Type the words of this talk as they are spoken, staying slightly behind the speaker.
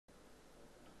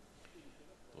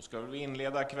Då ska vi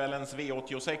inleda kvällens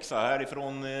V86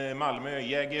 härifrån Malmö,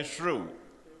 Jägersro.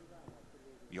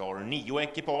 Vi har 9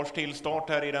 ekipage till start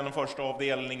här i den första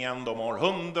avdelningen. De har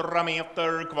 100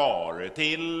 meter kvar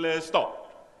till start.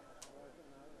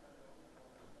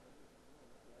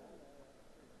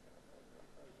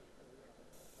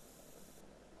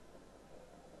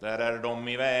 Där är de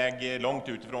iväg. Långt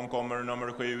utifrån kommer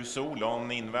nummer 7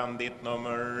 Solon, invändigt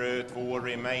nummer 2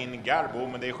 Remain Garbo,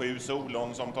 men det är 7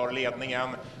 Solon som tar ledningen,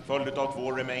 följd av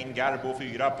 2 Remain Garbo,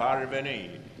 4 Parveny.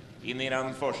 In i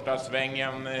den första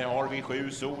svängen har vi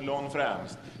 7 Solon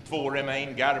främst. 2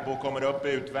 Remain Garbo kommer upp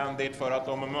utvändigt för att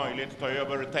om möjligt ta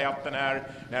över täten här.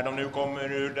 När de nu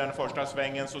kommer ur den första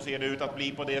svängen så ser det ut att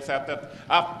bli på det sättet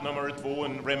att nummer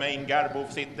 2 Remain Garbo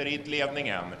sitter i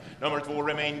ledningen. Nummer 2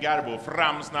 Remain Garbo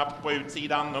fram snabbt på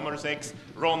utsidan. Nummer 6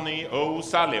 Ronnie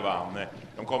O'Sullivan.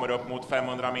 De kommer upp mot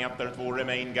 500 meter. 2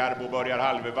 Remain Garbo börjar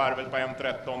halvvarvet på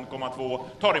 1.13,2.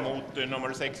 Tar emot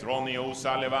nummer 6 Ronnie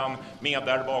O'Sullivan. Med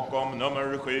där bakom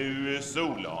nummer 7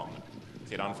 Solon.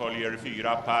 Sedan följer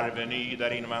 4 Parveny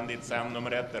där invändigt, sen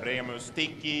nummer 1 Remus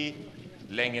Tiki.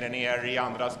 Längre ner i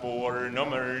andra spår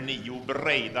nummer 9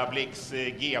 Breidablix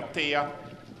GT.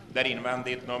 Där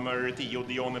invändigt nummer 10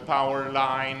 Dion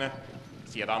Powerline.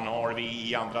 Sedan har vi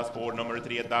i andra spår nummer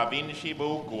 3 Da Vinci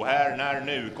Boko. Här när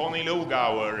nu Conny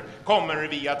Lugauer kommer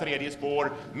via tredje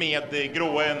spår med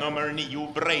gråe nummer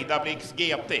 9 Breidablix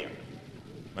GT.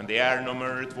 Men det är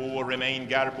nummer 2 Remain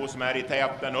Garbo som är i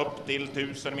täten. Upp till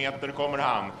 1000 meter kommer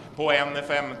han på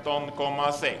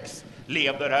 1.15,6.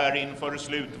 Leder här inför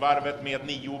slutvarvet med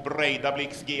 9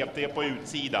 Breidablix GT på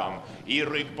utsidan. I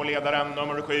rygg på ledaren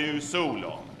nummer 7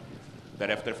 Solon.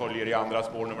 Därefter följer i andra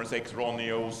spår nummer 6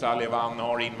 Ronnie O'Sullivan,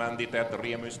 har invändigt 1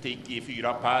 Remus Tiki,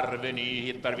 4 Parveny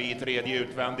hittar vi i tredje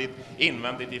utvändigt.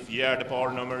 Invändigt i fjärde par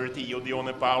nummer 10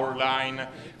 Dione Powerline.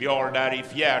 Vi har där i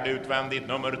fjärde utvändigt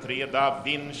nummer 3 Da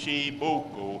Vinci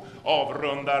Boko.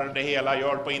 Avrundar det hela,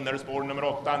 gör på innerspår nummer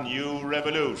 8 New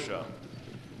Revolution.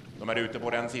 De är ute på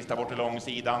den sista bort till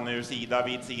långsidan nu, sida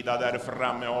vid sida. Där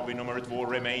framme har vi nummer 2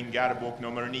 Remain Garbo och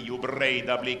nummer 9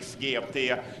 Breidablix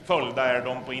GT. Följda är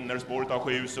de på innerspåret av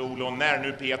 7 Solon. När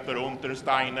nu Peter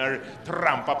Untersteiner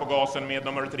trampar på gasen med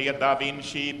nummer 3 Da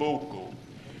Vinci Boko.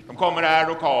 De kommer här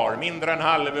och har mindre än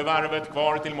halvvarvet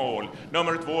kvar till mål.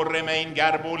 Nummer 2 Remain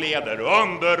Garbo leder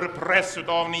under press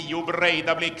av 9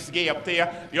 Breidablix GT.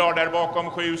 Vi har där bakom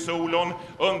 7 Solon.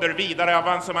 Under vidare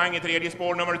avancemang i tredje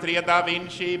spår nummer 3 Da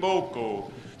Vinci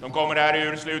Boko. De kommer här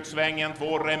ur slutsvängen.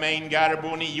 2 Remain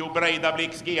Garbo, 9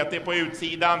 Breidablix GT på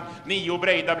utsidan. 9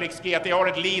 Breidablix GT har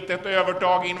ett litet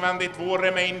övertag invändigt. 2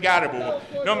 Remain Garbo.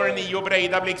 Nummer 9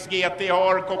 Breidablix GT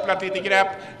har kopplat lite grepp.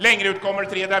 Längre ut kommer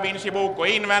 3 Da Vinci Boko.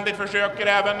 Invändigt försöker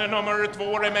även nummer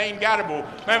 2 Remain Garbo.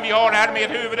 Men vi har här med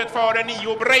huvudet före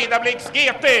 9 Breidablix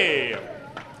GT.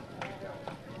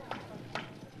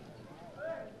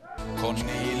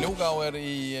 Conny Lugauer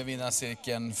i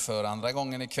vinnarcirkeln för andra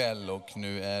gången ikväll, och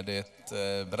nu är det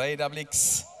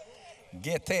Breidablix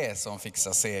GT som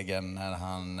fixar segern när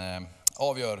han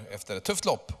avgör efter ett tufft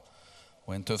lopp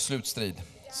och en tuff slutstrid.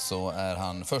 Så är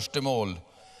han först i mål,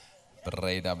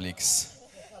 Breidablix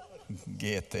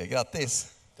GT.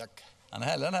 Grattis! Tack. Han är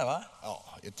heller den här, va? Ja,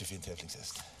 jättefin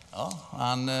tävlingshäst. Ja,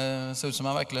 han ser ut som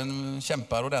han verkligen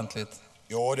kämpar ordentligt.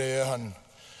 Ja, det är han.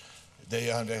 Det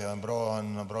är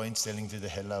han har bra inställning till det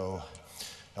hela, och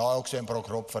jag har också en bra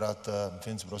kropp för att det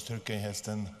finns bra styrka i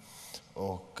hästen,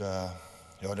 och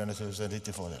ja, den är så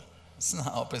lite fördel.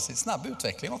 Ja, precis. Snabb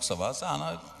utveckling också, va? Så han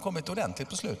har kommit ordentligt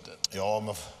på slutet. Ja,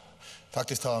 men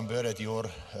faktiskt har han börjat i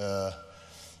år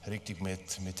riktigt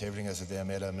med tävlingar, så det är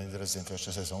mer eller mindre sin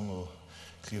första säsong och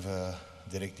kliver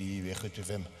direkt i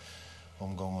V75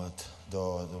 omgången.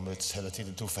 Då möts hela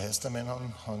tiden tuffa hästar, men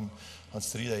han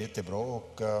strider jättebra,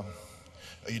 och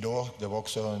idag det var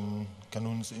också en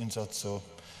kanoninsats, så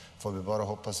får vi bara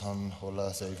hoppas han håller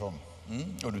sig i form.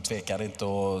 Och du tvekar inte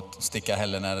att sticka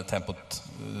heller när tempot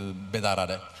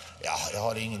bedarrade? Ja, jag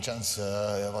hade ingen chans.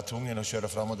 Jag var tvungen att köra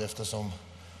framåt eftersom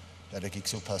det gick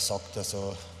så pass sakta,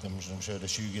 så de körde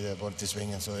 20 där bort i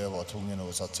svängen, så jag var tvungen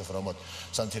att satsa framåt.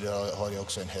 Samtidigt har jag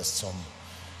också en häst som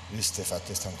visste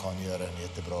faktiskt han kan göra en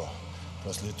jättebra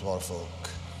slutvarv, och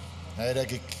nej,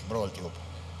 det gick bra alltihop.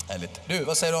 Härligt. Du,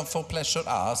 vad säger du om For Pleasure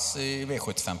As i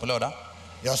V75 på lördag?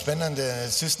 Ja,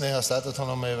 spännande. Sist när jag startat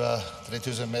honom över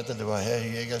 3000 meter, det var här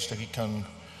i Jägers, då gick han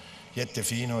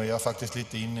jättefin, och jag är faktiskt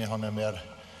lite inne, han är mer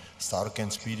stark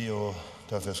än speedy, och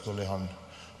därför skulle han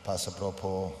passa bra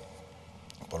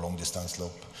på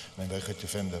långdistanslopp. Men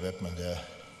V75, det vet man,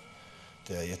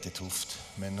 det är jättetufft.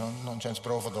 Men han känns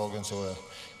bra för dagen, så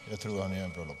jag tror han är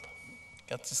en bra lopp.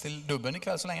 Grattis till dubben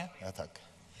ikväll så länge. Ja, tack.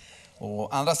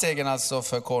 Och andra segern alltså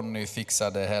för Conny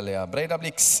fixade härliga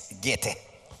Breidablicks GT.